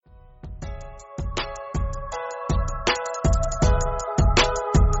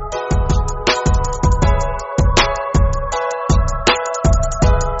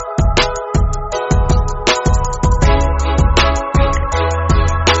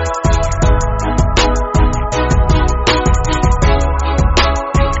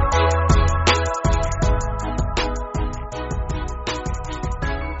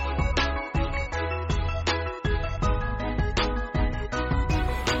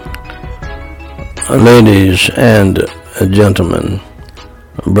Ladies and gentlemen,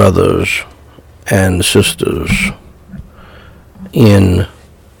 brothers and sisters in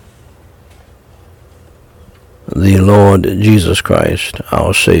the Lord Jesus Christ,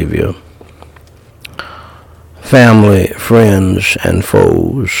 our Savior, family, friends, and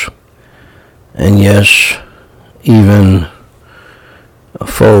foes, and yes, even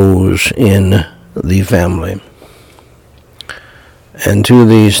foes in the family, and to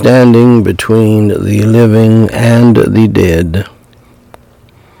the standing between the living and the dead,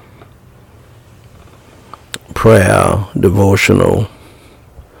 prayer, devotional,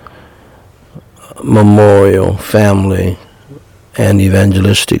 memorial, family, and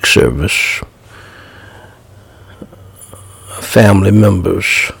evangelistic service, family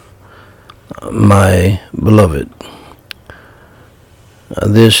members, my beloved.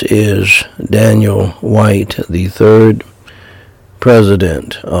 This is Daniel Whyte, the third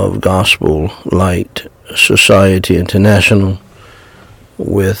president of Gospel Light Society International,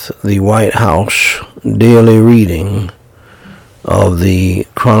 with the White House daily reading of the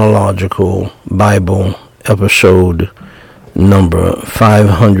chronological Bible episode number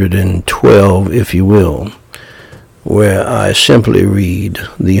 512, if you will, where I simply read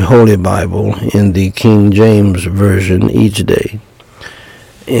the Holy Bible in the King James Version each day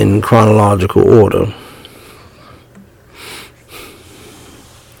in chronological order.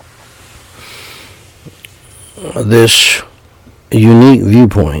 This unique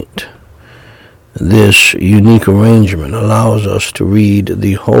viewpoint, this unique arrangement allows us to read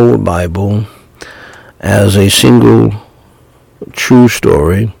the whole Bible as a single true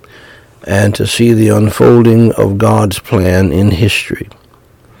story and to see the unfolding of God's plan in history.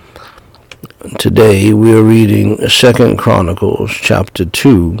 Today we are reading 2 Chronicles chapter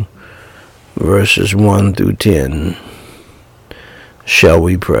 2, verses 1 through 10. Shall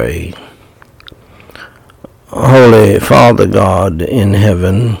we pray? Holy Father God in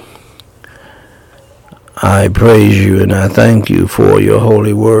heaven, I praise you and I thank you for your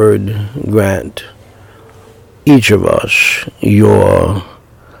holy word. Grant each of us your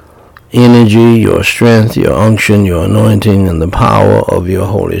energy, your strength, your unction, your anointing, and the power of your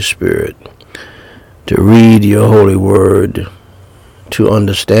Holy Spirit to read your holy word, to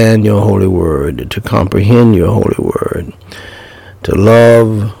understand your holy word, to comprehend your holy word, to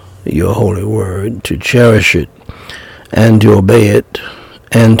love your holy word, to cherish it and to obey it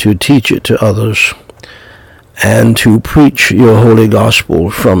and to teach it to others and to preach your holy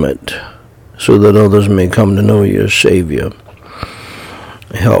gospel from it so that others may come to know you as Savior.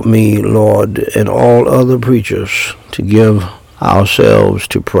 Help me, Lord, and all other preachers to give ourselves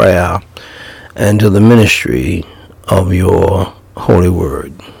to prayer and to the ministry of your holy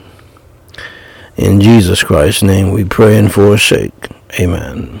word. In Jesus Christ's name we pray and forsake.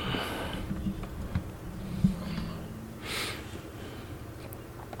 Amen.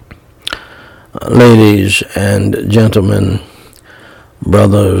 Ladies and gentlemen,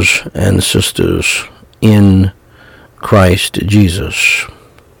 brothers and sisters in Christ Jesus,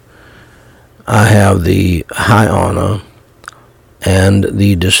 I have the high honor and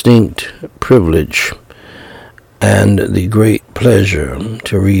the distinct privilege and the great pleasure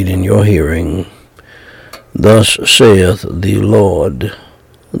to read in your hearing, Thus saith the Lord,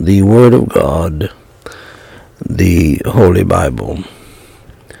 the Word of God, the Holy Bible,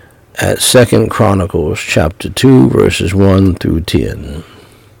 at 2 Chronicles chapter 2, verses 1 through 10.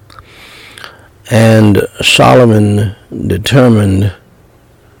 And Solomon determined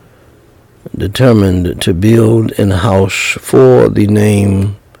to build an house for the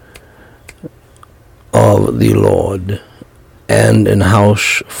name of the Lord, and an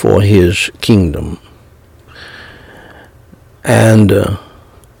house for his kingdom. And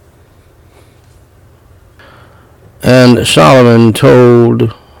Solomon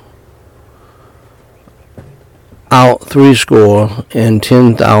told out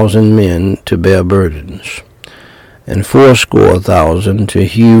 70,000 men to bear burdens, and 80,000 to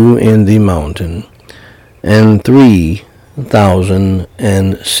hew in the mountain, and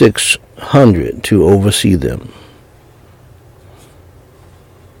 3,600 to oversee them.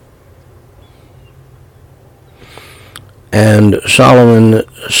 And Solomon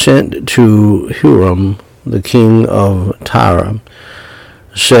sent to Huram, the king of Tyre,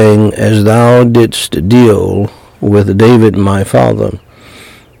 saying, As thou didst deal with David my father,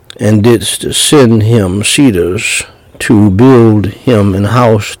 and didst send him cedars to build him an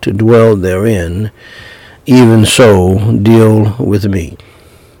house to dwell therein, even so deal with me.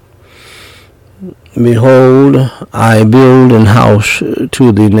 Behold, I build an house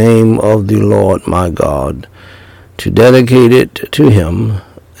to the name of the Lord my God, to dedicate it to him,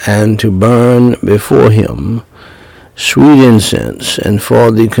 and to burn before him sweet incense, and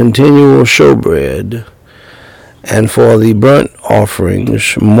for the continual showbread, and for the burnt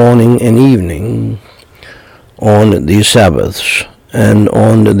offerings morning and evening, on the Sabbaths, and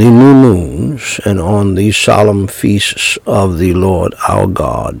on the new moons, and on the solemn feasts of the Lord our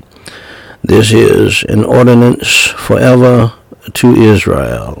God. This is an ordinance forever to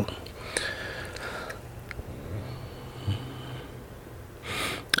Israel.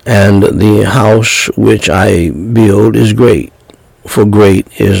 And the house which I build is great, for great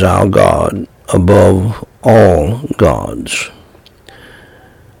is our God above all gods.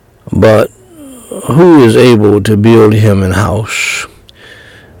 But who is able to build him an house,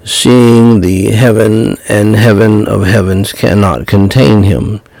 seeing the heaven and heaven of heavens cannot contain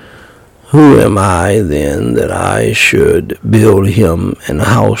him? Who am I then that I should build him an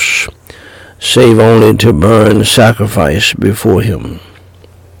house, save only to burn sacrifice before him?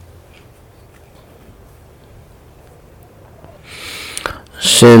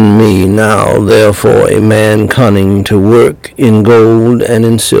 Send me now, therefore, a man cunning to work in gold and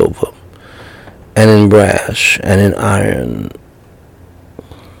in silver, and in brass, and in iron,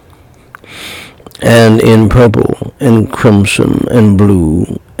 and in purple, and crimson, and blue,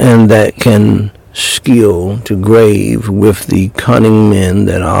 and that can skill to grave with the cunning men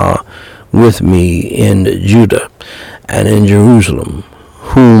that are with me in Judah and in Jerusalem,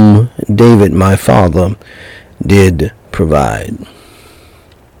 whom David my father did provide.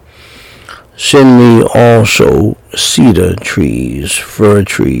 Send me also cedar trees, fir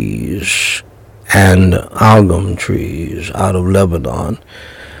trees, and algum trees out of Lebanon,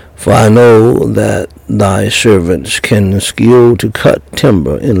 for I know that thy servants can skill to cut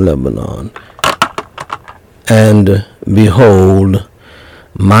timber in Lebanon. And behold,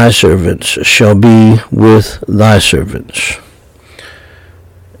 my servants shall be with thy servants,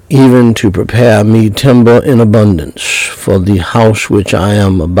 even to prepare me timber in abundance, for the house which I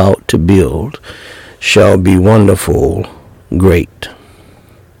am about to build shall be wonderful, great.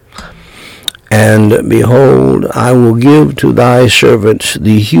 And behold, I will give to thy servants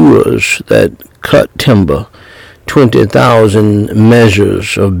the hewers that cut timber 20,000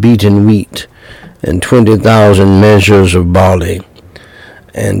 measures of beaten wheat, and 20,000 measures of barley,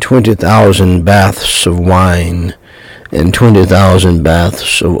 and 20,000 baths of wine, and 20,000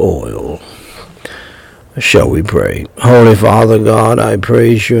 baths of oil. Shall we pray? Holy Father God, I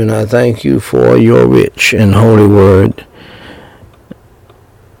praise you and I thank you for your rich and holy word.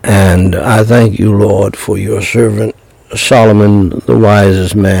 And I thank you, Lord, for your servant Solomon, the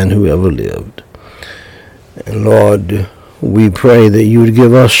wisest man who ever lived. And Lord, we pray that you would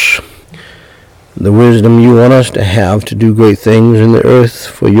give us the wisdom you want us to have to do great things in the earth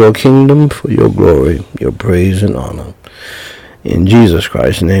for your kingdom, for your glory, your praise and honor. In Jesus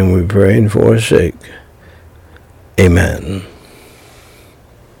Christ's name we pray and for his sake. Amen.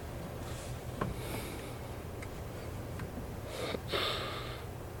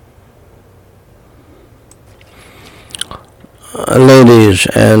 Ladies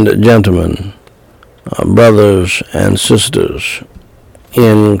and gentlemen, brothers and sisters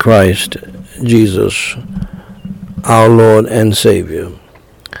in Christ Jesus, our Lord and Savior,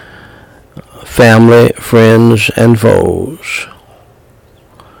 family, friends, and foes,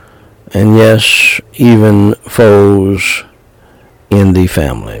 and yes, even foes in the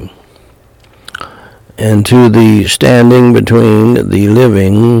family, and to the standing between the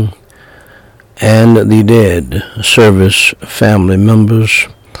living and the dead service family members,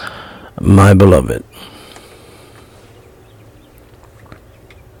 my beloved.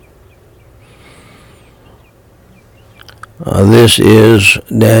 This is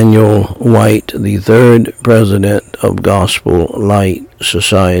Daniel Whyte, the third president of Gospel Light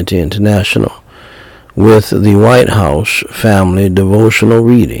Society International, with the White House Family Devotional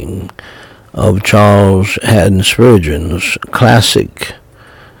reading of Charles Haddon Spurgeon's classic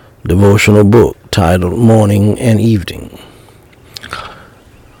devotional book titled Morning and Evening.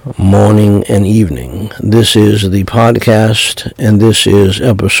 Morning and Evening. This is the podcast, and this is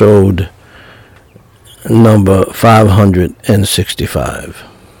episode number 565.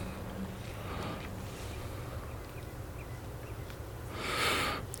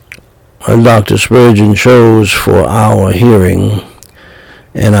 Dr. Spurgeon chose for our hearing,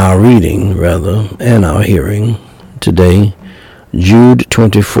 and our reading, rather, and our hearing today, Jude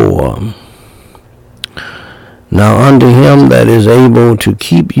 24. Now unto him that is able to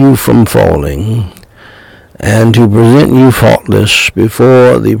keep you from falling, and to present you faultless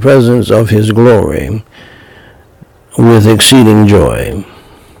before the presence of his glory with exceeding joy.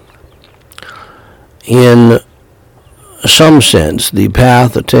 In some sense, the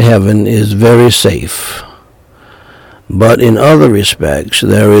path to heaven is very safe, but in other respects,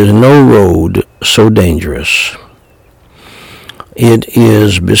 there is no road so dangerous. It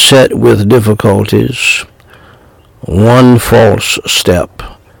is beset with difficulties, one false step,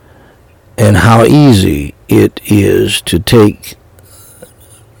 and how easy it is to take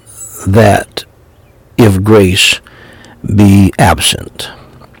that if grace be absent,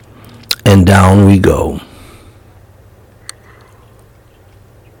 and down we go.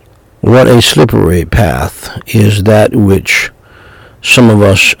 What a slippery path is that which some of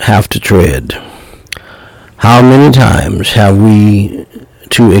us have to tread. How many times have we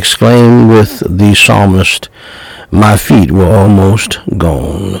to exclaim with the psalmist, "My feet were almost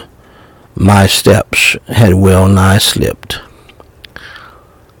gone. My steps had well nigh slipped."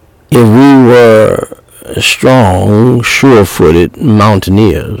 If we were strong, sure-footed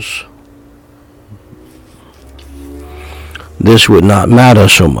mountaineers, this would not matter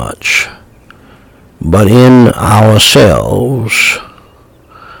so much. But in ourselves,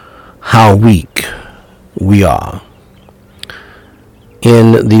 how weak we are.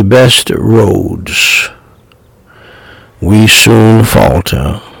 In the best roads, we soon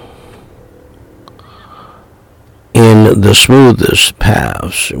falter. In the smoothest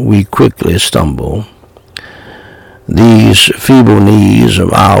paths, we quickly stumble. These feeble knees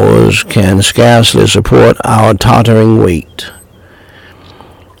of ours can scarcely support our tottering weight.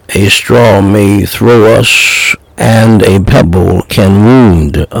 A straw may throw us, and a pebble can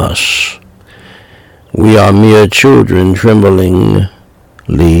wound us. We are mere children tremblingly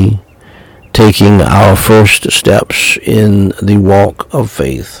taking our first steps in the walk of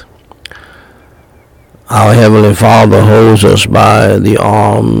faith. Our Heavenly Father holds us by the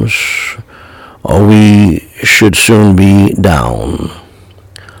arms, or we should soon be down.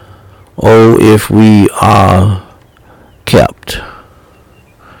 Oh, if we are kept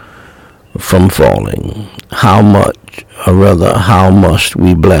from falling, how must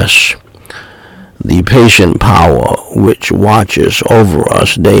we bless the patient power which watches over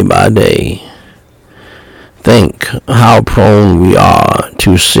us day by day. Think how prone we are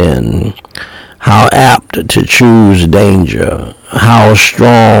to sin, how apt to choose danger, how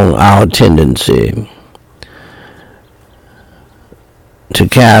strong our tendency to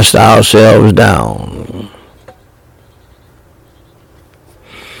cast ourselves down.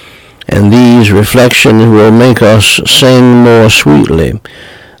 And these reflections will make us sing more sweetly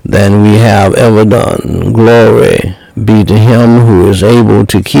than we have ever done. Glory be to Him who is able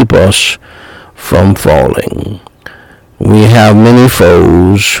to keep us from falling. We have many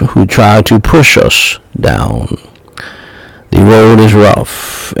foes who try to push us down. The road is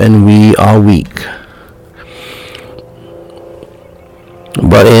rough and we are weak.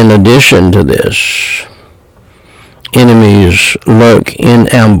 But in addition to this, enemies lurk in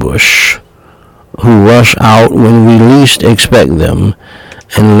ambush who rush out when we least expect them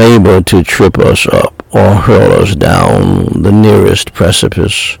and labor to trip us up or hurl us down the nearest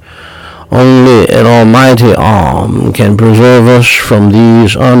precipice. Only an almighty arm can preserve us from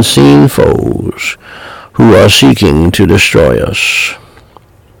these unseen foes who are seeking to destroy us.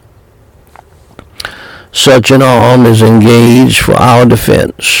 Such an arm is engaged for our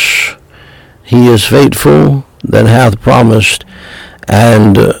defense. He is faithful that hath promised,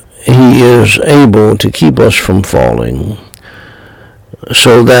 and He is able to keep us from falling,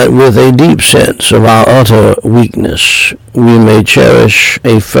 so that with a deep sense of our utter weakness, we may cherish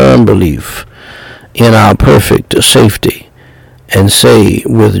a firm belief in our perfect safety, and say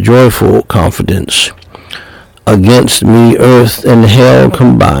with joyful confidence, "Against me earth and hell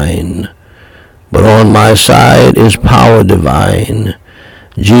combine, but on my side is power divine.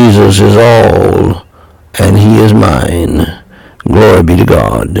 Jesus is all, and He is mine. Glory be to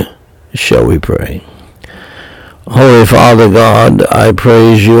God." Shall we pray? Holy Father God, I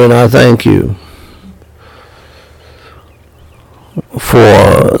praise You and I thank You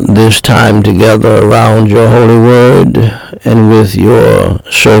for this time together around Your holy word and with Your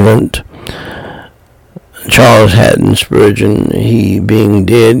servant Charles Haddon Spurgeon, he being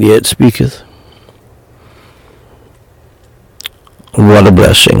dead yet speaketh. What a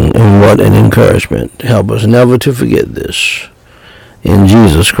blessing and what an encouragement. Help us never to forget this. In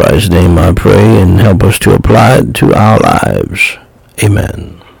Jesus Christ's name I pray, and help us to apply it to our lives.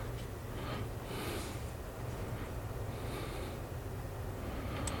 Amen.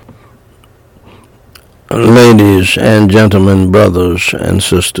 Ladies and gentlemen, brothers and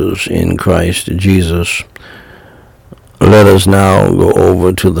sisters in Christ Jesus, let us now go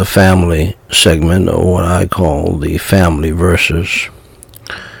over to the family segment, or what I call the family verses,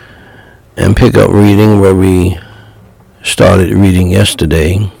 and pick up reading where we started reading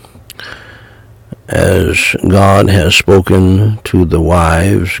yesterday, as God has spoken to the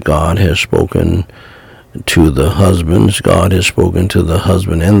wives, God has spoken to the husbands, God has spoken to the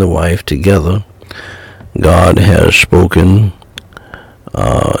husband and the wife together, God has spoken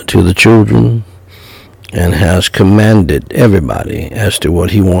to the children, and has commanded everybody as to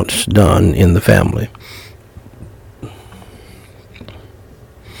what he wants done in the family.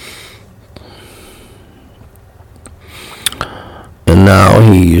 And now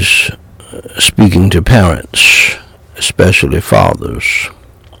he's speaking to parents, especially fathers.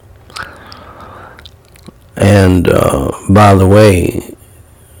 And by the way,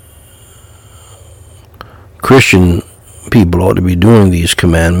 Christian people ought to be doing these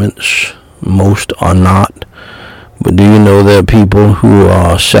commandments. Most are not. But do you know there are people who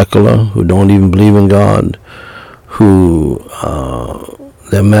are secular, who don't even believe in God, who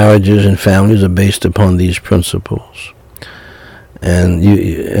their marriages and families are based upon these principles? And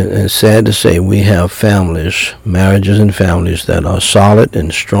it's sad to say, we have families, marriages and families that are solid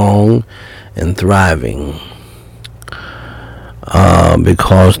and strong and thriving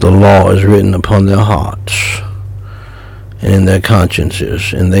because the law is written upon their hearts and in their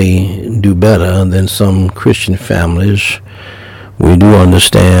consciences, and they do better than some Christian families. We do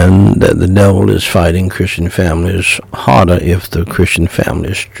understand that the devil is fighting Christian families harder if the Christian family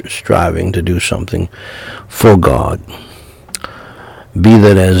is striving to do something for God. Be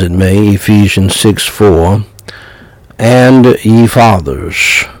that as it may, Ephesians 6:4, and ye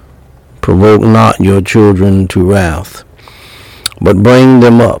fathers, provoke not your children to wrath, but bring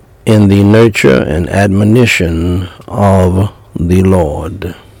them up in the nurture and admonition of the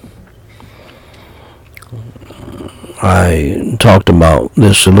Lord. I talked about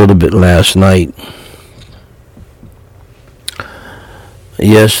this a little bit last night.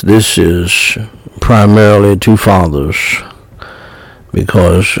 Yes, this is primarily to fathers,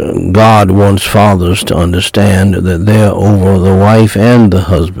 because God wants fathers to understand that they're over the wife and the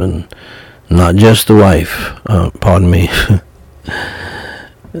husband, not just the wife.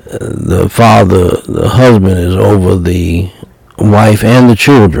 The father, the husband, is over the wife and the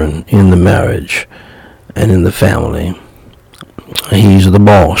children in the marriage and in the family. He's the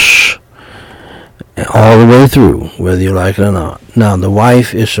boss all the way through, whether you like it or not. Now, the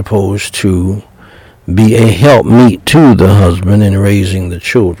wife is supposed to be a helpmeet to the husband in raising the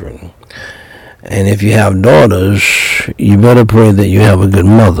children. And if you have daughters, you better pray that you have a good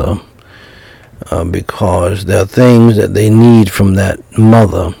mother, because there are things that they need from that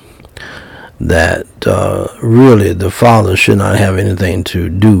mother that really the father should not have anything to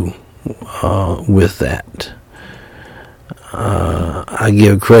do with that. I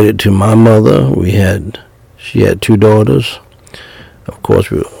give credit to my mother. She had 2 daughters. Of course,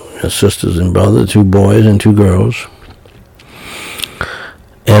 we were sisters and brothers, 2 boys and 2 girls.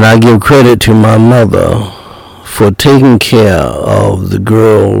 And I give credit to my mother for taking care of the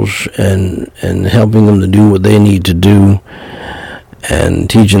girls and helping them to do what they need to do, and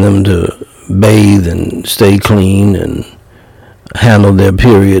teaching them to bathe and stay clean and handle their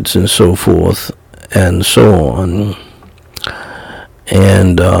periods and so forth and so on.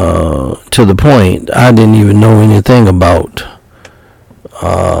 And to the point, I didn't even know anything about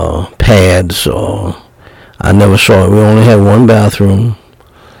pads, or I never saw it. We only had 1 bathroom.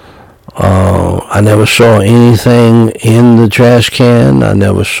 I never saw anything in the trash can. I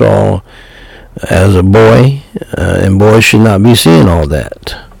never saw, as a boy, and boys should not be seeing all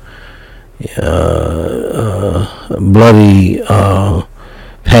that. Bloody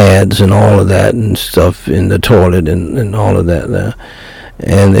pads and all of that and stuff in the toilet and all of that there.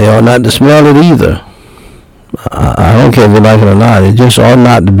 And they ought not to smell it either. I don't care if they like it or not. It just ought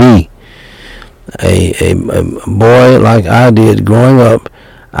not to be. A boy like I did growing up,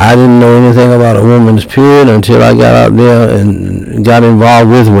 I didn't know anything about a woman's period until I got out there and got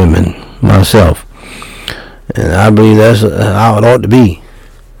involved with women myself. And I believe that's how it ought to be.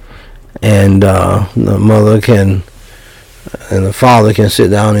 And the mother can, and the father can sit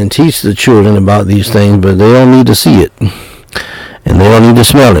down and teach the children about these things, but they don't need to see it. And they don't need to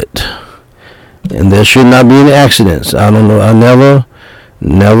smell it. And there should not be any accidents. I don't know. I never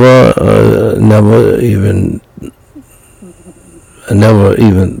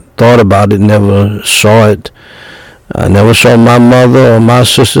even thought about it, never saw it. I never saw my mother or my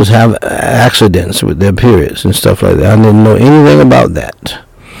sisters have accidents with their periods and stuff like that. I didn't know anything about that.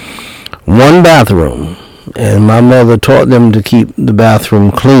 1 bathroom, and my mother taught them to keep the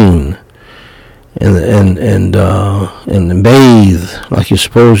bathroom clean and bathe like you're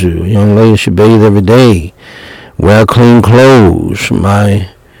supposed to. Young ladies should bathe every day, wear clean clothes. My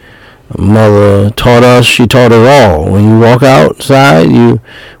Mother taught us, she taught us all. When you walk outside,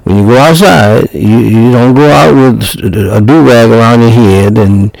 when you go outside, you don't go out with a do-rag around your head,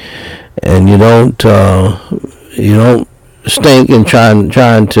 and you don't stink and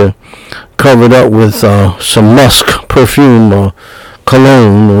trying to cover it up with some musk perfume or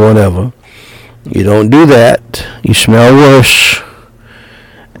cologne or whatever. You don't do that. You smell worse,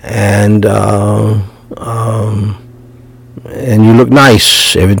 and you look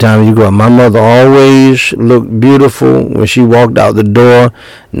nice every time you go out. My mother always looked beautiful when she walked out the door,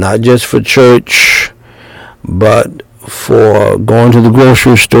 not just for church, but for going to the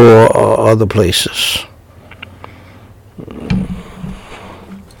grocery store or other places.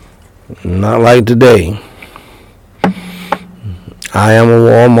 Not like today. I am a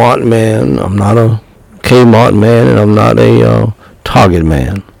Walmart man. I'm not a Kmart man, and I'm not a Target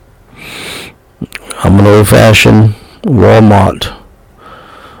man. I'm an old-fashioned Walmart,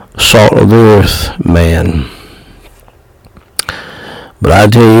 salt of the earth man. But I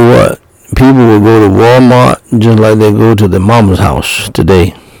tell you what, people will go to Walmart just like they go to their mama's house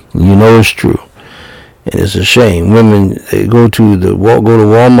today. You know it's true. And it's a shame. Women, they go to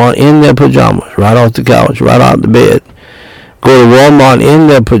Walmart in their pajamas, right off the couch, right out the bed. Go to Walmart in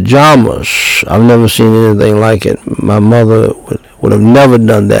their pajamas. I've never seen anything like it. My mother would have never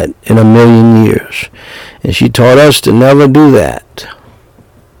done that in a million years. And she taught us to never do that.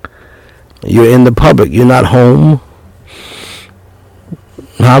 You're in the public. You're not home.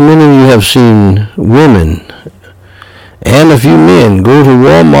 How many of you have seen women and a few men go to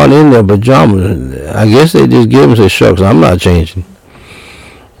Walmart in their pajamas? I guess they just give them and say, shucks, I'm not changing.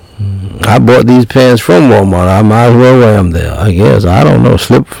 I bought these pants from Walmart. I might as well wear them there. I guess. I don't know.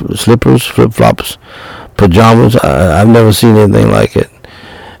 Slippers, flip-flops, pajamas. I've never seen anything like it.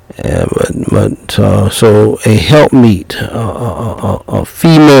 So a helpmeet, a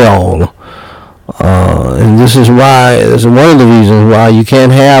female, and this is one of the reasons why you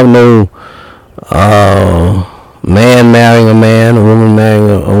can't have no man marrying a man, a woman marrying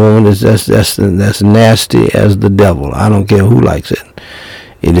a woman. That's nasty as the devil. I don't care who likes it.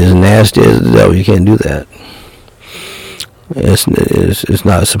 It is nasty as the devil. You can't do that. It's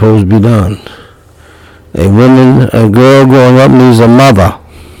not supposed to be done. A girl growing up needs a mother.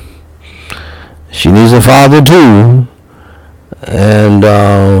 She needs a father too, and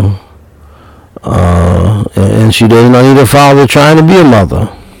she does not need a father trying to be a mother.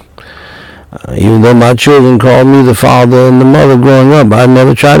 Even though my children called me the father and the mother growing up, I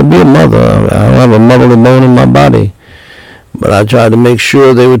never tried to be a mother. I don't have a motherly bone in my body, but I tried to make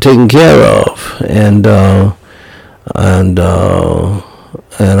sure they were taken care of, and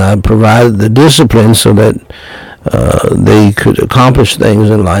I provided the discipline so that they could accomplish things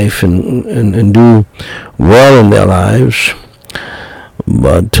in life and do well in their lives.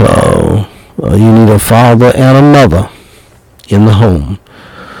 But you need a father and a mother in the home.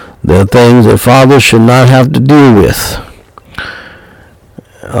 There are things that fathers should not have to deal with,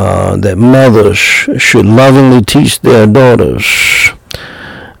 that mothers should lovingly teach their daughters,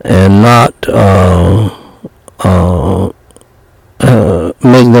 and not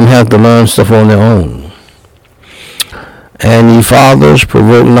make them have to learn stuff on their own. And ye fathers,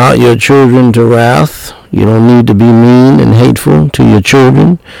 provoke not your children to wrath. You don't need to be mean and hateful to your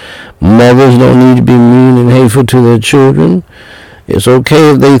children. Mothers don't need to be mean and hateful to their children. It's okay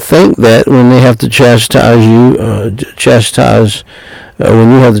if they think that when they have to chastise you, when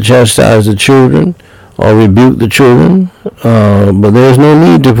you have to chastise the children or rebuke the children. But there's no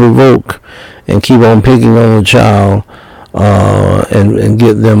need to provoke and keep on picking on the child and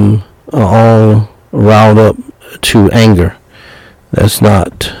get them all riled up to anger. That's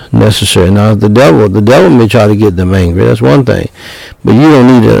not necessary. Now, the devil may try to get them angry. That's one thing. But you don't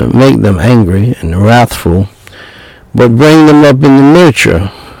need to make them angry and wrathful, but bring them up in the nurture.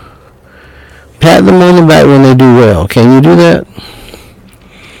 Pat them on the back when they do well. Can you do that?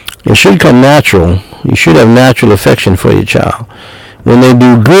 It should come natural. You should have natural affection for your child. When they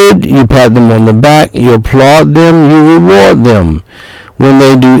do good, you pat them on the back, you applaud them, you reward them. When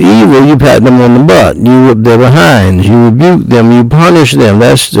they do evil, you pat them on the butt. You whip their behinds. You rebuke them. You punish them.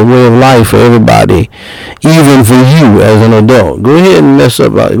 That's the way of life for everybody, even for you as an adult. Go ahead and mess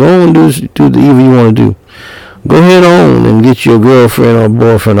up. Go on and do the evil you want to do. Go ahead on and get your girlfriend or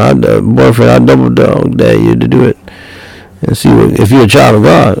boyfriend. I double dog dare you to do it. And see if you're a child of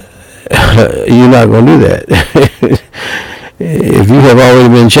God, you're not going to do that. If you have already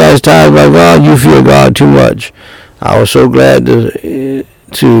been chastised by God, you fear God too much. I was so glad to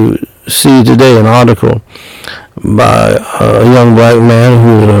see today an article by a young black man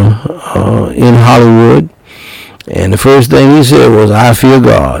who was in Hollywood, and the first thing he said was, "I fear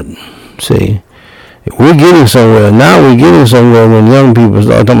God." See, we're getting somewhere. Now we're getting somewhere when young people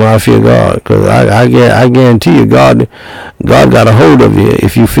start talking about I fear God. Because I guarantee you, God got a hold of you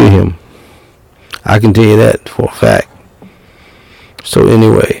if you fear him. I can tell you that for a fact. So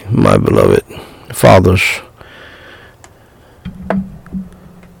anyway, my beloved fathers,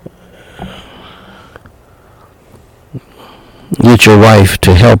 get your wife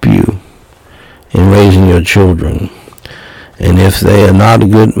to help you in raising your children. And if they are not a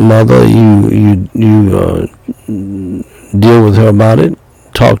good mother, you deal with her about it,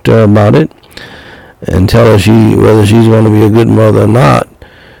 talk to her about it, and tell her whether she's going to be a good mother or not.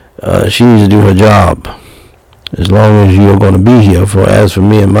 She needs to do her job. As long as you're going to be here. For as for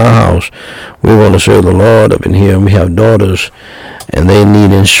me and my house, we're going to serve the Lord up in here. We have daughters, and they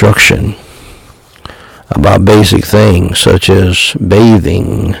need instruction about basic things such as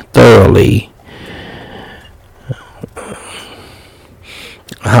bathing thoroughly.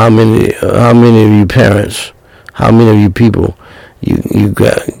 How many of you parents, how many of you people, you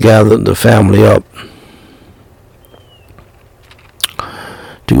gathered the family up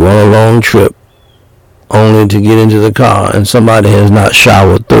to go on a long trip only to get into the car and somebody has not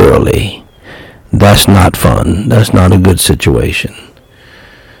showered thoroughly? That's not fun. That's not a good situation.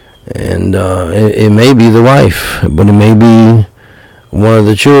 And it may be the wife, but it may be one of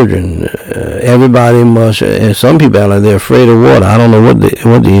the children. Everybody must, and some people are like they're afraid of water. I don't know what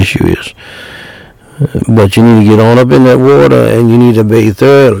the issue is. But you need to get on up in that water and you need to bathe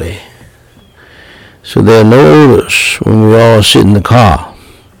thoroughly. So there are no odors when we all sit in the car.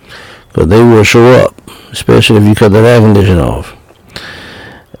 Because they will show up, especially if you cut the air conditioner off.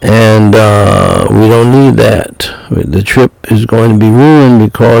 And we don't need that. The trip is going to be ruined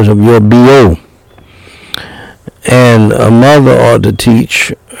because of your BO. And a mother ought to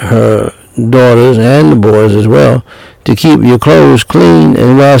teach her daughters and the boys as well to keep your clothes clean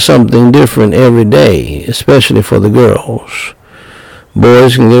and wear something different every day, especially for the girls.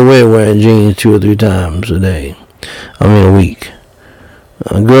 Boys can get away wearing jeans 2 or 3 times a week.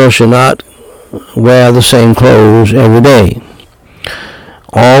 A girl should not wear the same clothes every day.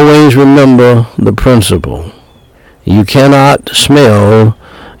 Always remember the principle. You cannot smell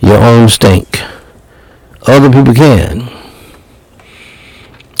your own stink. Other people can.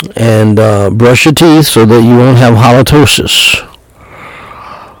 And brush your teeth so that you won't have halitosis,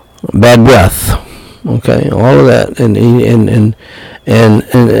 bad breath. Okay, all of that. And in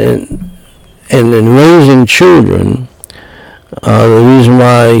raising children, the reason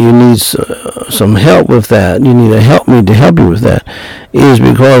why you need some help with that, you need to help me to help you with that, is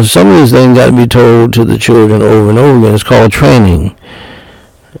because some of these things got to be told to the children over and over again. It's called training.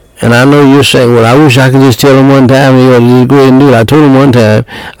 And I know you're saying, well, I wish I could just tell him one time, and he ought to just go ahead and do it. I told him one time.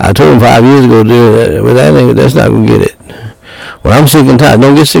 I told him 5 years ago to do it. Well, that's not going to get it. Well, I'm sick and tired.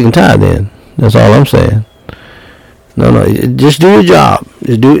 Don't get sick and tired then. That's all I'm saying. No, just do your job.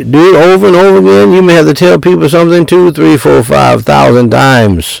 Just do it over and over again. You may have to tell people something 2, 3, 4, 5,000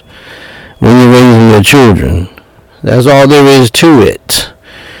 times when you're raising your children. That's all there is to it.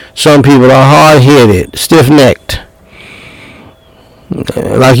 Some people are hard-headed, stiff-necked,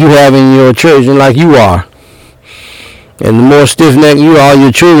 like you have in your church and like you are. And the more stiff-necked you are,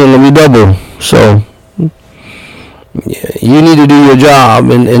 your children will be double. So you need to do your job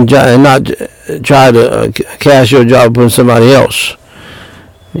and not try to cast your job upon somebody else.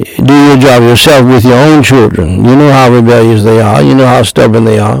 Do your job yourself with your own children. You know how rebellious they are. You know how stubborn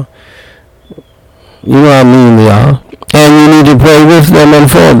they are. You know how mean they are. And you need to pray with them and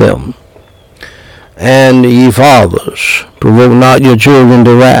for them. And ye fathers, provoke not your children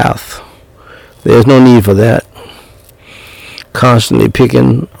to wrath. There's no need for that. Constantly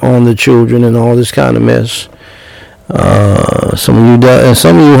picking on the children and all this kind of mess. Some of you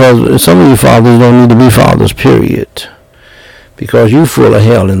fathers don't need to be fathers, period. Because you're full of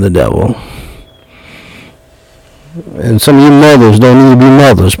hell in the devil. And some of you mothers don't need to be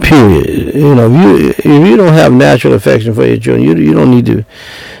mothers, period. You know, if you don't have natural affection for your children, you don't need to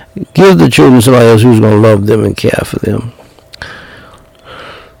give the children somebody else who's going to love them and care for them.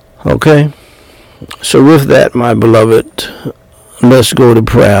 Okay? So with that, my beloved, let's go to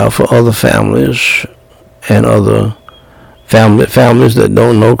prayer for other families and other families that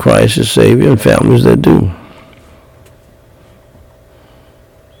don't know Christ as Savior and families that do.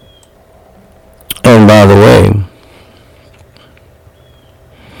 And by the way,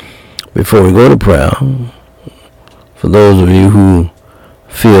 before we go to prayer, for those of you who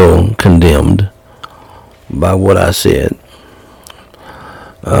feel condemned by what I said,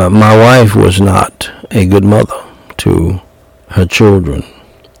 my wife was not a good mother to her children.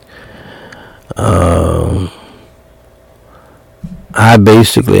 I I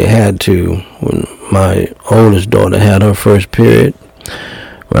basically had to, when my oldest daughter had her first period,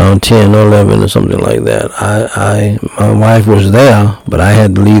 around 10 or 11 or something like that, my wife was there, but I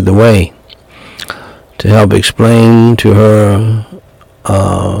had to lead the way to help explain to her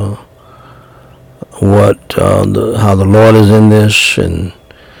how the Lord is in this, and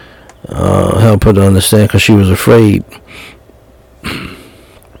help her to understand, because she was afraid.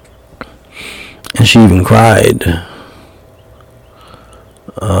 And she even cried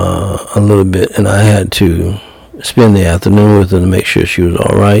a little bit, and I had to spend the afternoon with her to make sure she was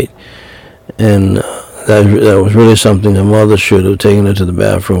all right. And that was really something the mother should have taken her to the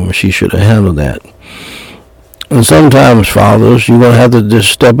bathroom, and she should have handled that. And sometimes, fathers, you're going to have to just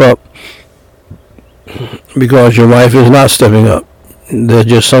step up, because your wife is not stepping up. There's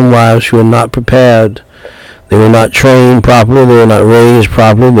just some wives who are not prepared. They were not trained properly. They were not raised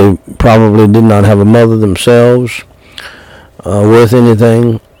properly. They probably did not have a mother themselves worth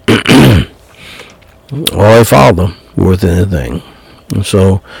anything, or a father worth anything. And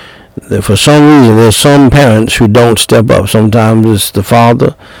so, for some reason, there's some parents who don't step up. Sometimes it's the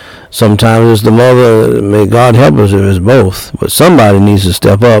father. Sometimes it's the mother. May God help us if it's both. But somebody needs to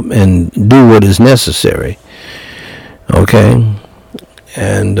step up and do what is necessary. Okay?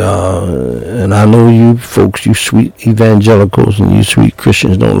 And I know you folks, you sweet evangelicals and you sweet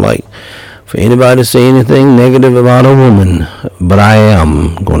Christians, don't like for anybody to say anything negative about a woman, but I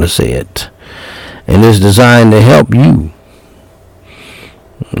am going to say it. And it's designed to help you.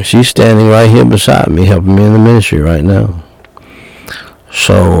 She's standing right here beside me, helping me in the ministry right now.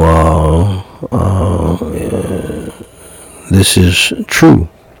 So, this is true.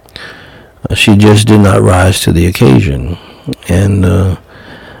 She just did not rise to the occasion. And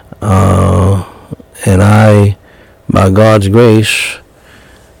I, by God's grace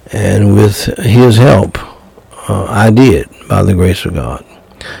and with His help, I did, by the grace of God.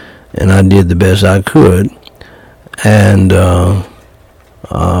 And I did the best I could. And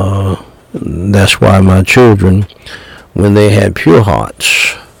that's why my children, when they had pure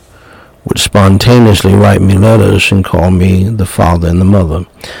hearts, would spontaneously write me letters and call me the father and the mother.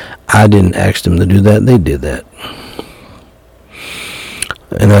 I didn't ask them to do that. They did that.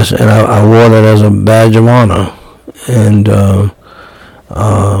 And I wore that as a badge of honor. And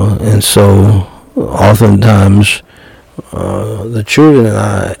so oftentimes the children and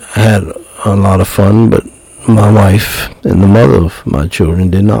I had a lot of fun, but my wife and the mother of my children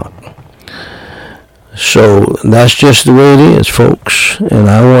did not. So that's just the way it is, folks. And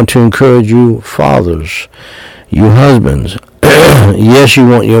I want to encourage you fathers, you husbands. Yes, you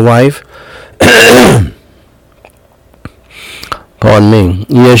want your wife. Pardon me.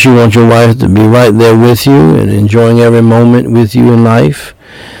 Yes, you want your wife to be right there with you and enjoying every moment with you in life.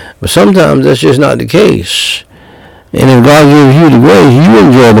 But sometimes that's just not the case. And if God gives you the grace, you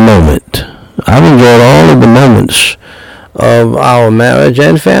enjoy the moment. I've enjoyed all of the moments of our marriage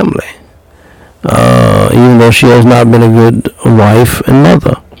and family. Even though she has not been a good wife and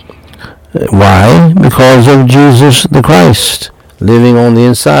mother. Why? Because of Jesus the Christ living on the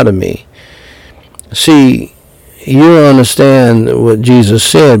inside of me. See, you understand what Jesus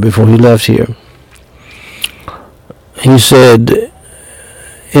said before He left here. He said,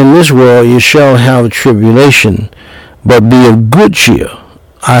 in this world you shall have tribulation, but be of good cheer.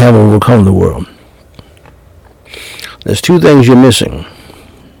 I have overcome the world. There's two things you're missing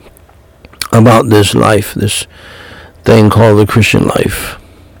about this life, this thing called the Christian life.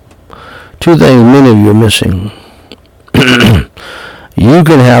 Two things many of you are missing. You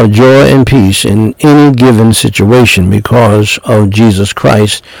can have joy and peace in any given situation because of Jesus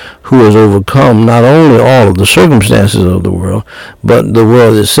Christ, who has overcome not only all of the circumstances of the world, but the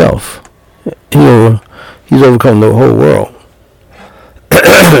world itself. He's overcome the whole world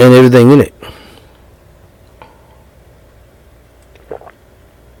and everything in it.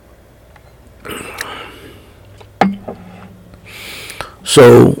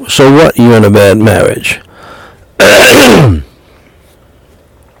 So what? You're in a bad marriage.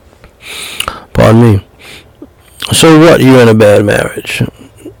 Pardon me. So what? You're in a bad marriage.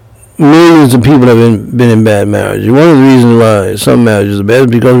 Millions of people have been in bad marriages. One of the reasons why some marriages are bad is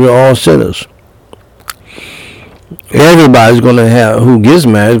because we're all sinners. Everybody's going to have, who gets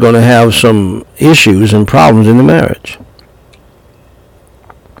married, is going to have some issues and problems in the marriage.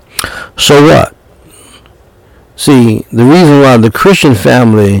 So what? See, the reason why the Christian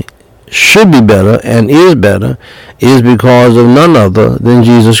family should be better and is better is because of none other than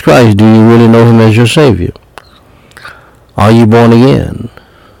Jesus Christ. Do you really know Him as your Savior? Are you born again?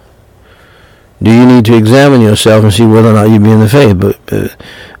 Do you need to examine yourself and see whether or not you be in the faith? But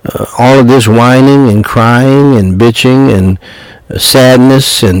all of this whining and crying and bitching and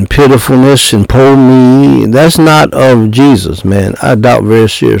sadness and pitifulness and poor me. That's not of Jesus, man. I doubt very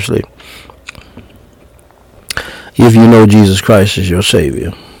seriously if you know Jesus Christ as your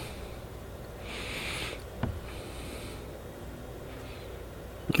Savior.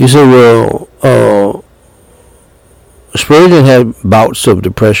 You say, well, Spurgeon had bouts of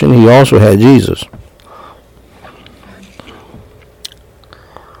depression. He also had Jesus.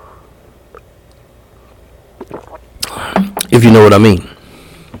 If you know what I mean.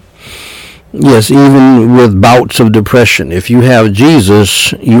 Yes, even with bouts of depression, if you have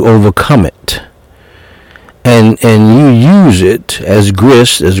Jesus, you overcome it. And you use it as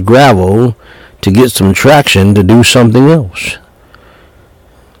grist, as gravel, to get some traction to do something else.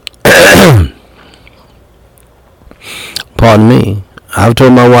 Pardon me. I've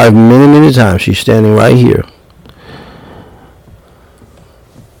told my wife many, many times, she's standing right here.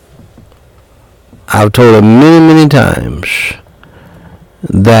 I've told her many, many times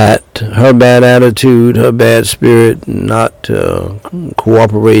that her bad attitude, her bad spirit, not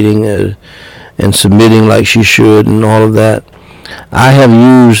cooperating and submitting like she should and all of that, I have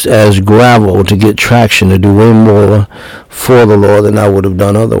used as gravel to get traction to do way more for the Lord than I would have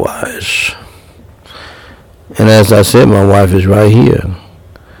done otherwise. And as I said, my wife is right here.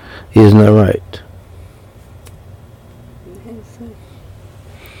 Isn't that right?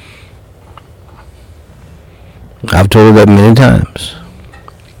 I've told her that many times.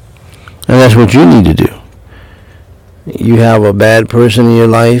 And that's what you need to do. You have a bad person in your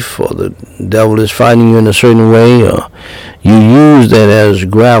life, or the devil is fighting you in a certain way, or you use that as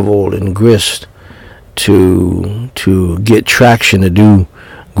gravel and grist to get traction to do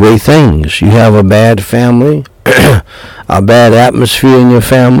great things. You have a bad family, a bad atmosphere in your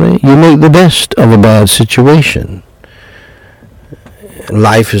family. You make the best of a bad situation.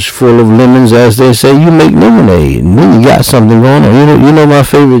 Life is full of lemons, as they say. You make lemonade, and then you got something going on. You know my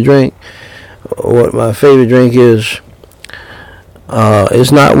favorite drink. What my favorite drink is?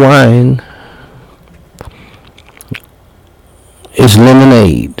 It's not wine. It's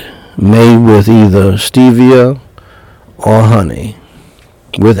lemonade made with either stevia or honey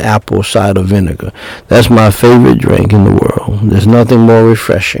with apple cider vinegar. That's my favorite drink in the world. There's nothing more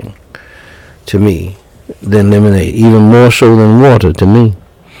refreshing to me than lemonade, even more so than water to me.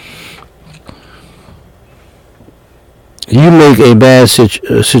 You make a bad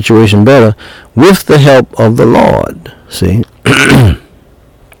situation better with the help of the Lord, see?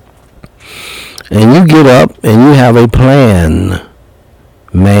 And you get up and you have a plan,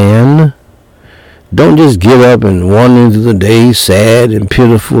 man. Don't just get up and wander into the day sad and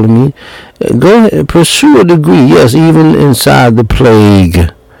pitiful to me. Go ahead and pursue a degree, yes, even inside the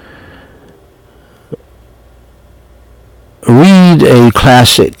plague. Read a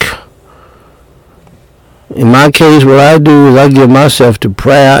classic. In my case, what I do is I give myself to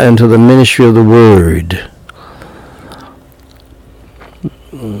prayer and to the ministry of the Word.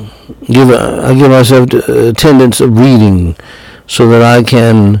 I give myself to attendance of reading so that I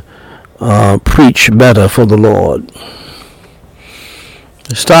can preach better for the Lord.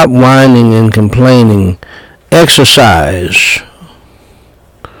 Stop whining and complaining. Exercise.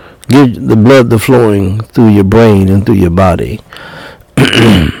 Get the blood flowing through your brain and through your body.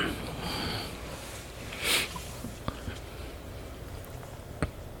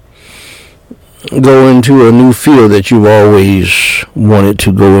 Go into a new field that you've always wanted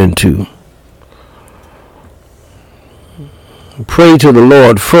to go into. Pray to the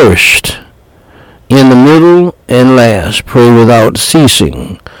Lord first, in the middle, and last. Pray without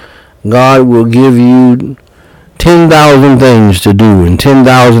ceasing. God will give you 10,000 things to do and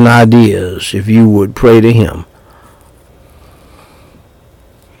 10,000 ideas if you would pray to Him.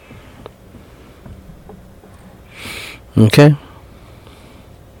 Okay?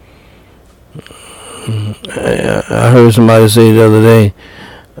 I heard somebody say the other day,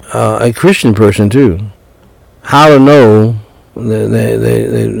 a Christian person too, how to know, they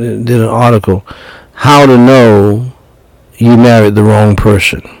did an article, how to know you married the wrong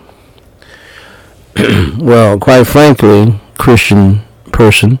person. Well, quite frankly, Christian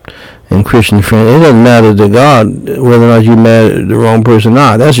person and Christian friend, it doesn't matter to God whether or not you married the wrong person or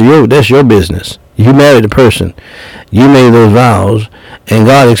not. That's your business. You married the person. You made those vows, and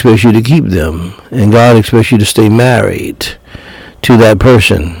God expects you to keep them. And God expects you to stay married to that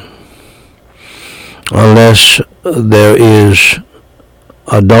person. Unless there is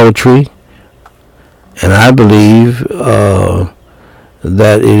adultery. And I believe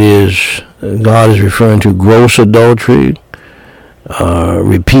that it is, God is referring to gross adultery,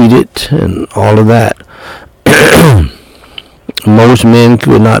 repeated, and all of that. Most men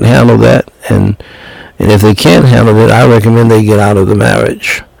could not handle that, and And if they can't handle it, I recommend they get out of the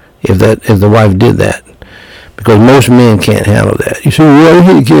marriage. If the wife did that, because most men can't handle that. You say,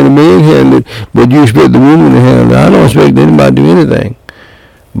 well, can a man handle it, but you expect the woman to handle it? I don't expect anybody to do anything,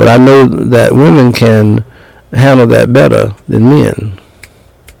 but I know that women can handle that better than men.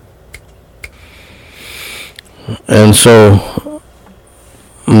 And so,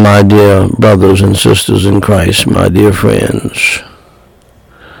 my dear brothers and sisters in Christ, my dear friends,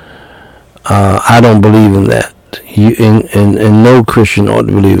 I don't believe in that. And no Christian ought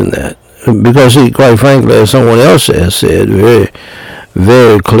to believe in that. Because, see, quite frankly, as someone else has said very,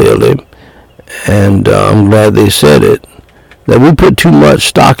 very clearly, and I'm glad they said it, that we put too much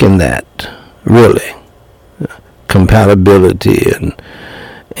stock in that, really. Compatibility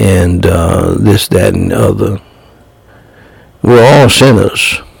and this, that, and the other. We're all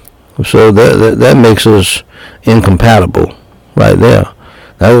sinners. So that makes us incompatible right there.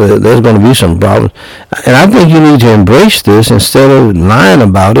 There's going to be some problems. And I think you need to embrace this instead of lying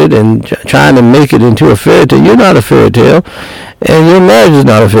about it and trying to make it into a fairy tale. You're not a fairy tale, and your marriage is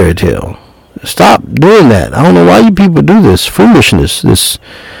not a fairy tale. Stop doing that. I don't know why you people do this foolishness. This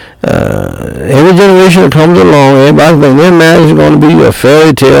every generation that comes along, everybody thinks their marriage is going to be a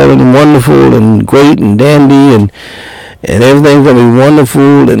fairy tale and wonderful and great and dandy and everything's going to be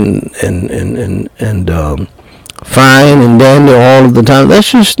wonderful and fine and dandy all of the time.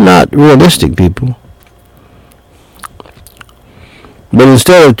 That's just not realistic, people. But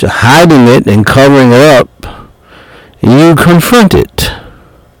instead of hiding it and covering it up, you confront it.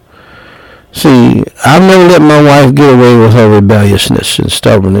 See, I've never let my wife get away with her rebelliousness and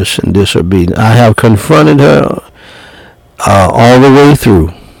stubbornness and disobedience. I have confronted her all the way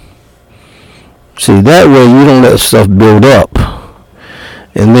through. See, that way you don't let stuff build up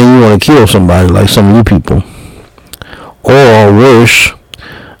and then you want to kill somebody like some of you people. Or worse,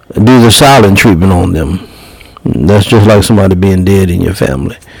 do the silent treatment on them. That's just like somebody being dead in your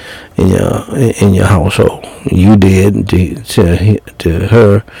family, in your household. You dead to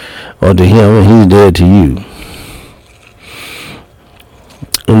her or to him, and he's dead to you.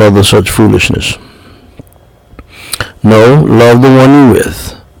 Another such foolishness. No, love the one you're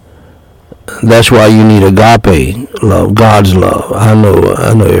with. That's why you need agape love, God's love. I know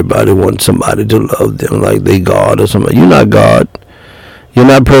everybody wants somebody to love them like they God or somebody. You're not God. You're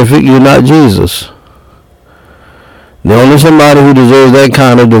not perfect. You're not Jesus. The only somebody who deserves that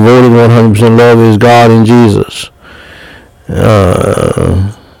kind of devoted 100% love is God and Jesus.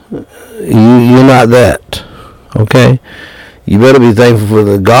 You're not that. Okay? You better be thankful for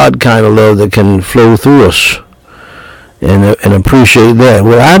the God kind of love that can flow through us. And appreciate that.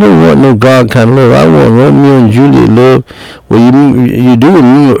 Well, I don't want no God kind of love. I want Romeo and Juliet love. Well, you do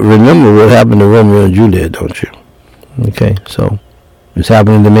remember what happened to Romeo and Juliet, don't you? Okay, so it's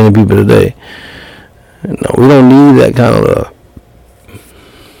happening to many people today. No, we don't need that kind of love.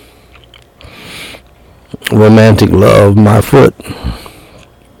 Romantic love, my foot.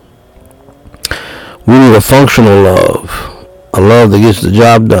 We need a functional love, a love that gets the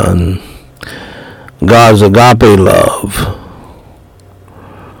job done. God's agape love.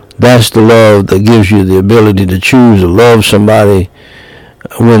 That's the love that gives you the ability to choose to love somebody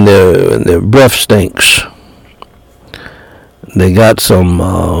when their breath stinks. They got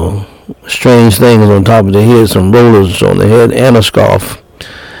some strange things on top of their head, some rollers on their head and a scarf.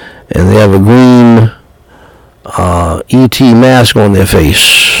 And they have a green E.T. mask on their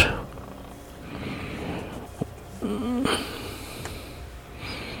face.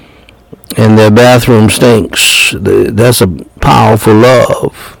 And their bathroom stinks. That's a powerful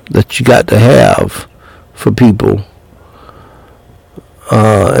love that you got to have for people.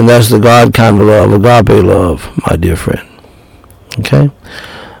 And that's the God kind of love, agape love, my dear friend. Okay?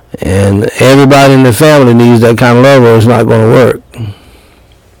 And everybody in the family needs that kind of love or it's not going to work.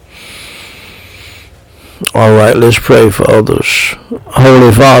 All right, let's pray for others.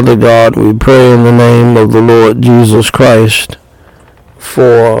 Holy Father God, we pray in the name of the Lord Jesus Christ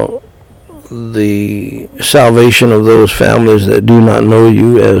for the salvation of those families that do not know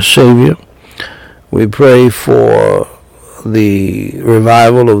you as Savior. We pray for the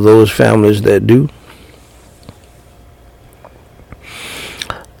revival of those families that do.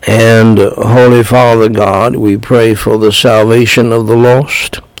 And Holy Father God, we pray for the salvation of the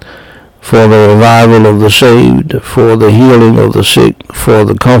lost, for the revival of the saved, for the healing of the sick, for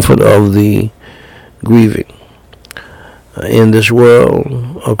the comfort of the grieving. In this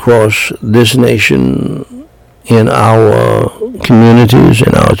world, across this nation, in our communities,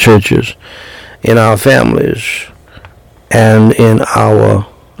 in our churches, in our families, and in our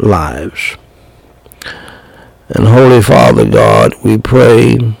lives. And Holy Father God, we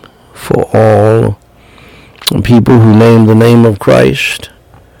pray for all people who name the name of Christ.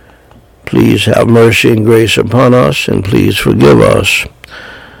 Please have mercy and grace upon us, and please forgive us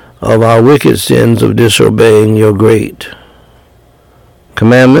of our wicked sins of disobeying your great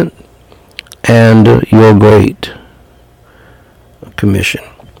commandment and your great commission.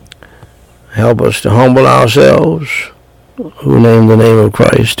 Help us to humble ourselves, who name the name of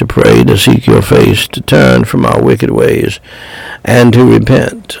Christ, to pray, to seek your face, to turn from our wicked ways, and to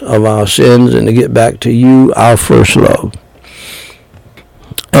repent of our sins, and to get back to you, our first love.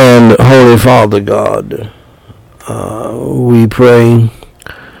 And Holy Father God, we pray,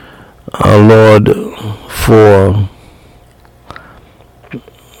 Lord, for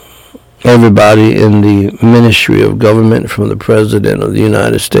everybody in the ministry of government, from the President of the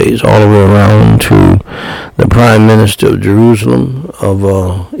United States all the way around to the Prime Minister of Jerusalem, of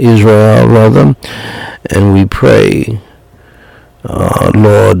Israel, rather. And we pray,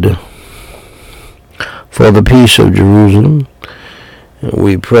 Lord, for the peace of Jerusalem.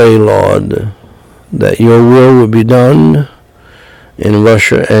 We pray, Lord, that your will will be done in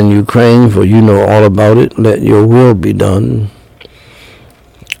Russia and Ukraine, for you know all about it. Let your will be done.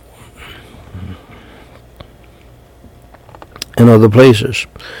 In other places.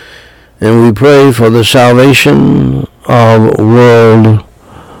 And we pray for the salvation of world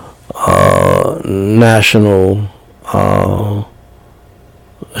national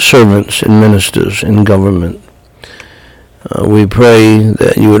servants and ministers in government. We pray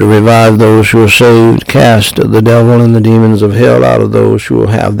that you would revive those who are saved, cast the devil and the demons of hell out of those who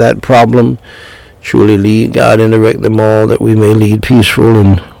have that problem. Truly lead, guide, and direct them all, that we may lead peaceful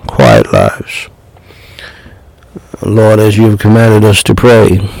and quiet lives. Lord, as you have commanded us to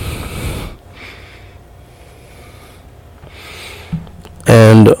pray.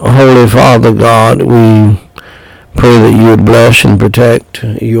 And Holy Father God, we pray that you would bless and protect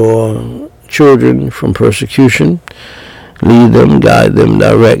your children from persecution. Lead them, guide them,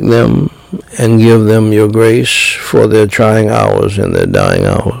 direct them, and give them your grace for their trying hours and their dying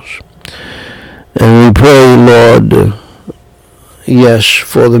hours. And we pray, Lord, yes,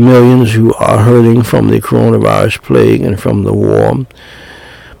 for the millions who are hurting from the coronavirus plague and from the war.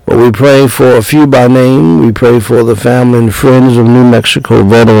 But we pray for a few by name. We pray for the family and friends of New Mexico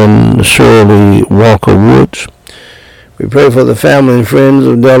veteran Shirley Walker Woods. We pray for the family and friends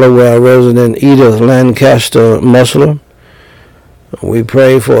of Delaware resident Edith Lancaster Musler. We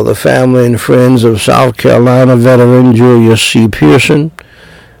pray for the family and friends of South Carolina veteran Julius C. Pearson.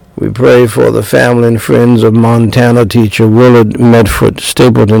 We pray for the family and friends of Montana teacher Willard Medford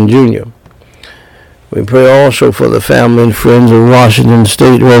Stapleton, Jr. We pray also for the family and friends of Washington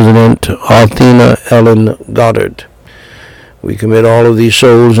State resident Arthena Ellen Goddard. We commit all of these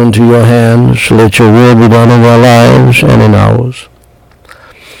souls into your hands. Let your will be done in their lives and in ours.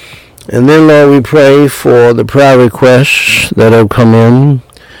 And then, Lord, we pray for the prayer requests that have come in,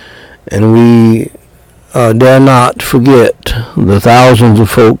 and we dare not forget the thousands of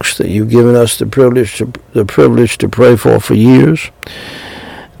folks that you've given us the privilege to pray for years.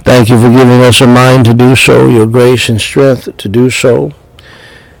 Thank you for giving us a mind to do so, your grace and strength to do so.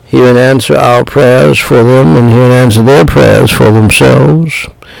 Hear and answer our prayers for them, and hear and answer their prayers for themselves.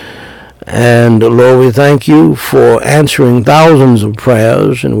 And Lord, we thank you for answering thousands of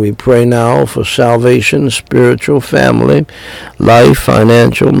prayers, and we pray now for salvation, spiritual, family, life,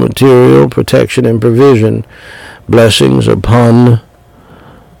 financial, material, protection, and provision. Blessings upon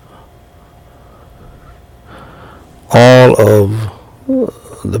all of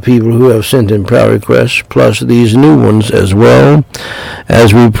the people who have sent in prayer requests, plus these new ones as well.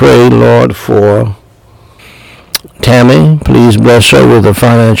 As we pray, Lord, for Tammy, please bless her with a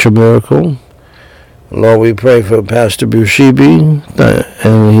financial miracle. Lord, we pray for Pastor Bushibi,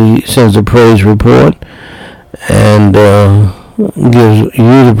 and he sends a praise report and gives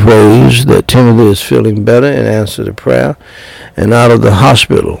you the praise that Timothy is feeling better and answer the prayer and out of the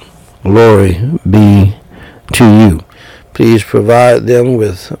hospital. Glory be to you. Please provide them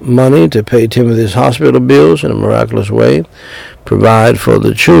with money to pay Timothy's hospital bills in a miraculous way. Provide for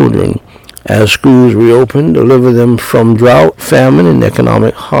the children as schools reopen. Deliver them from drought, famine, and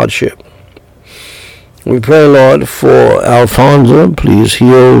economic hardship. We pray, Lord, for Alfonso. Please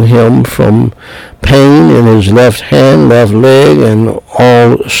heal him from pain in his left hand, left leg, and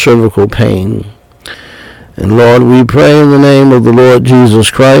all cervical pain. And Lord, we pray in the name of the Lord Jesus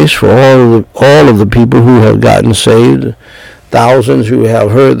Christ for all of the people who have gotten saved, thousands who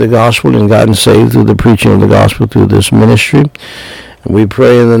have heard the gospel and gotten saved through the preaching of the gospel through this ministry. And we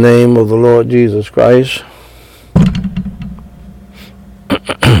pray in the name of the Lord Jesus Christ.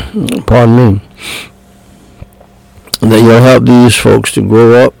 Pardon me. That you'll help these folks to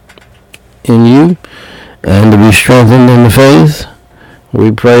grow up in you and to be strengthened in the faith.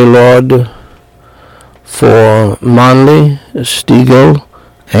 We pray, Lord, for Monley, Stegall,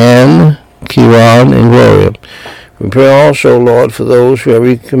 Ann, Kiran, and Gloria. We pray also, Lord, for those who have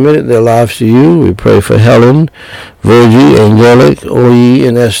recommitted their lives to you. We pray for Helen, Virgie, Angelic, Oye,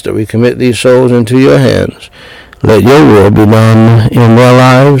 and Esther. We commit these souls into your hands. Let your will be done in their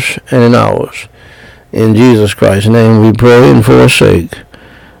lives and in ours. In Jesus Christ's name we pray and forsake.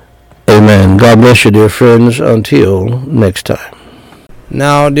 Amen. God bless you, dear friends, until next time.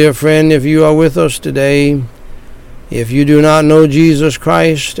 Now, dear friend, if you are with us today, if you do not know Jesus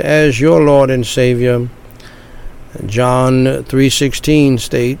Christ as your Lord and Savior, John 3:16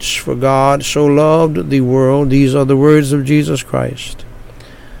 states, "For God so loved the world," these are the words of Jesus Christ.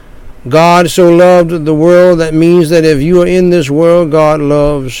 God so loved the world, that means that if you are in this world, God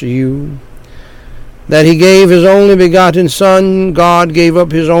loves you. That he gave his only begotten Son, God gave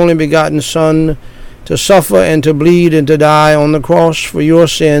up his only begotten Son to suffer and to bleed and to die on the cross for your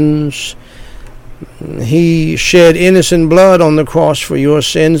sins. He shed innocent blood on the cross for your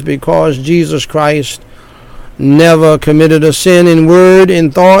sins because Jesus Christ never committed a sin in word,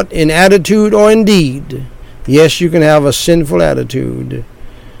 in thought, in attitude, or in deed. Yes, you can have a sinful attitude.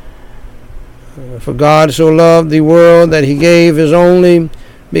 For God so loved the world that he gave his only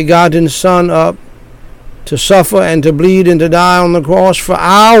begotten Son up to suffer and to bleed and to die on the cross for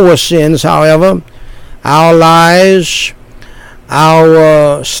our sins, however, our lies,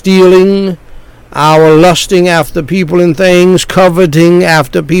 our stealing, our lusting after people and things, coveting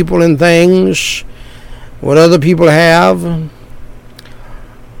after people and things, what other people have,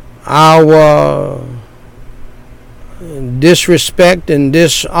 our disrespect and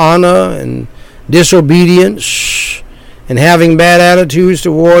dishonor and disobedience, and having bad attitudes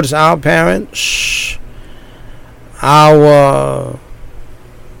towards our parents, our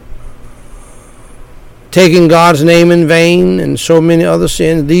taking God's name in vain, and so many other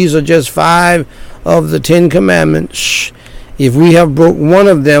sins. These are just 5 of the 10 commandments. If we have broke one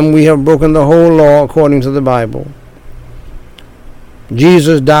of them, we have broken the whole law according to the Bible.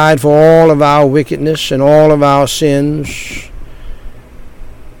 Jesus died for all of our wickedness and all of our sins.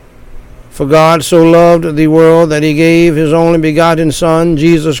 For God so loved the world that he gave his only begotten Son,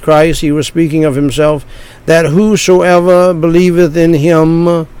 Jesus Christ. He was speaking of himself, that whosoever believeth in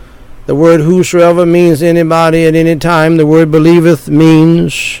him. The word whosoever means anybody at any time. The word believeth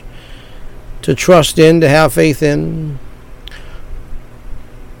means to trust in, to have faith in.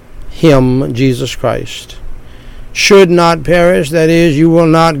 Him, Jesus Christ, should not perish, that is, you will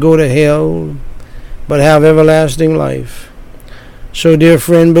not go to hell, but have everlasting life. So, dear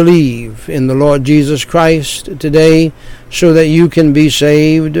friend, believe in the Lord Jesus Christ today so that you can be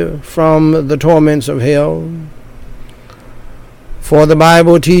saved from the torments of hell. For the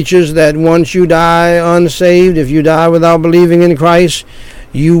Bible teaches that once you die unsaved, if you die without believing in Christ,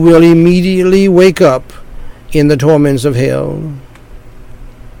 you will immediately wake up in the torments of hell.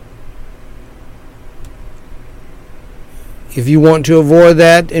 If you want to avoid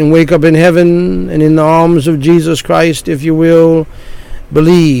that and wake up in heaven and in the arms of Jesus Christ, if you will,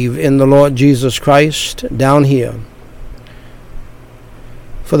 believe in the Lord Jesus Christ down here.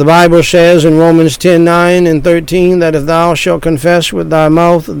 For the Bible says in Romans 10:9 and 13 that if thou shalt confess with thy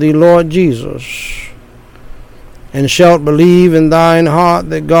mouth the Lord Jesus, and shalt believe in thine heart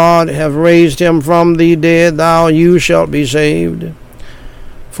that God hath raised him from the dead, you shalt be saved.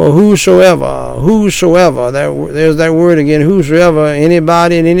 For whosoever, there's that word again, whosoever,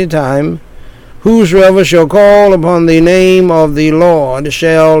 anybody at any time, whosoever shall call upon the name of the Lord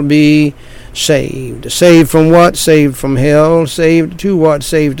shall be saved. Saved from what? Saved from hell. Saved to what?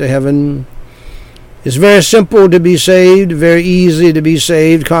 Saved to heaven. It's very simple to be saved, very easy to be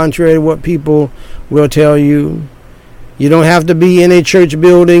saved, contrary to what people will tell you. You don't have to be in a church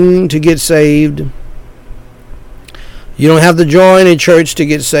building to get saved. You don't have to join a church to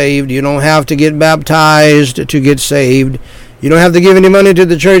get saved. You don't have to get baptized to get saved. You don't have to give any money to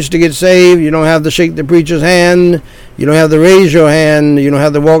the church to get saved. You don't have to shake the preacher's hand. You don't have to raise your hand. You don't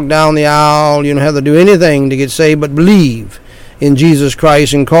have to walk down the aisle. You don't have to do anything to get saved, but believe in Jesus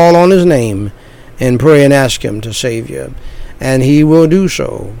Christ and call on his name and pray and ask him to save you. And he will do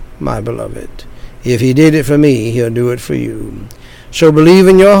so, my beloved. If he did it for me, he'll do it for you. So believe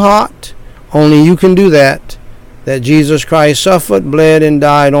in your heart. Only you can do that Jesus Christ suffered, bled, and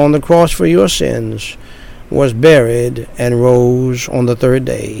died on the cross for your sins, was buried, and rose on the 3rd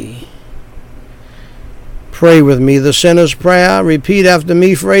day. Pray with me the sinner's prayer. Repeat after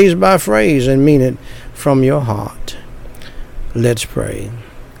me phrase by phrase and mean it from your heart. Let's pray.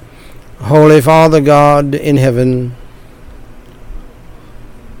 Holy Father God in heaven,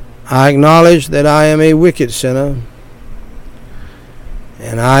 I acknowledge that I am a wicked sinner,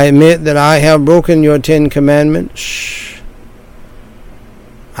 and I admit that I have broken your 10 commandments.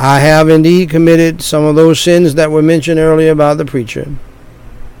 I have indeed committed some of those sins that were mentioned earlier by the preacher.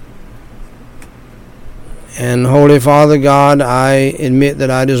 And Holy Father God, I admit that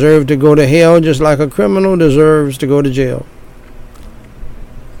I deserve to go to hell just like a criminal deserves to go to jail.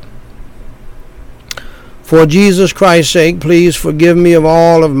 For Jesus Christ's sake, please forgive me of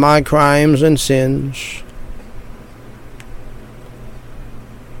all of my crimes and sins.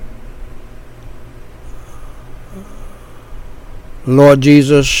 Lord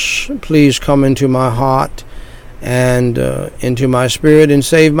Jesus, please come into my heart and into my spirit and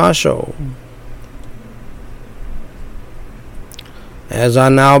save my soul. As I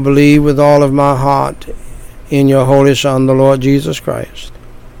now believe with all of my heart in your Holy Son, the Lord Jesus Christ,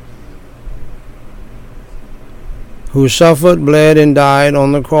 who suffered, bled, and died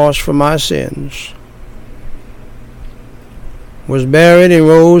on the cross for my sins, was buried and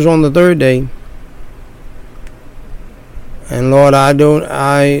rose on the 3rd day. And Lord, I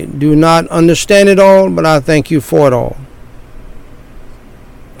do not understand it all, but I thank you for it all.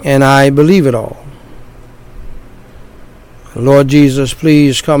 And I believe it all. Lord Jesus,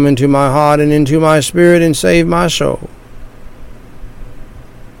 please come into my heart and into my spirit and save my soul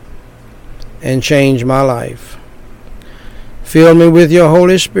and change my life. Fill me with your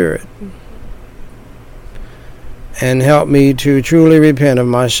Holy Spirit and help me to truly repent of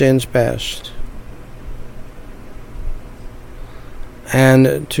my sins past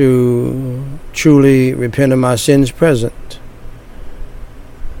and to truly repent of my sins present,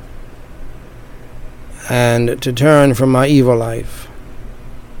 and to turn from my evil life,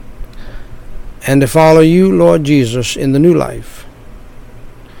 and to follow you, Lord Jesus, in the new life.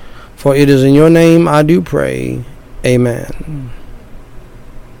 For it is in your name I do pray. Amen.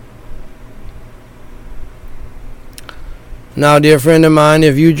 Now, dear friend of mine,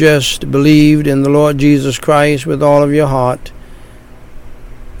 if you just believed in the Lord Jesus Christ with all of your heart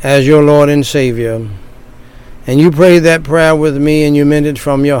as your Lord and Savior, and you prayed that prayer with me and you meant it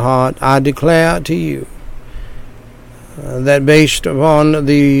from your heart, I declare to you that based upon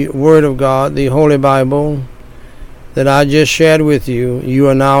the Word of God, the Holy Bible, that I just shared with you, you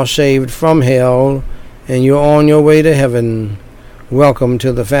are now saved from hell and you're on your way to heaven. Welcome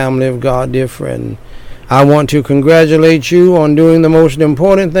to the family of God, dear friend. I want to congratulate you on doing the most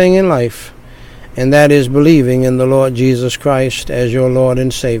important thing in life, and that is believing in the Lord Jesus Christ as your Lord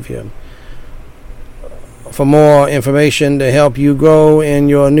and Savior. For more information to help you grow in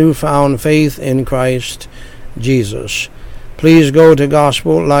your newfound faith in Christ Jesus, please go to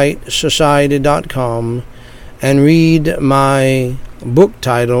GospelLightSociety.com and read my book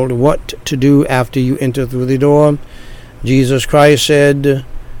titled What to Do After You Enter Through the Door. Jesus Christ said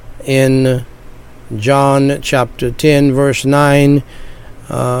in John chapter 10 verse 9,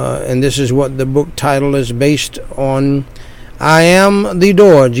 and this is what the book title is based on: I am the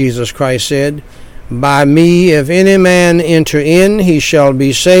door, Jesus Christ said. By me, if any man enter in, he shall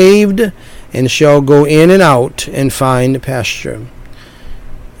be saved, and shall go in and out and find pasture.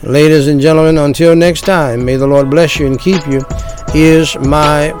 Ladies and gentlemen, until next time, may the Lord bless you and keep you, is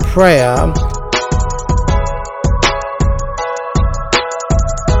my prayer.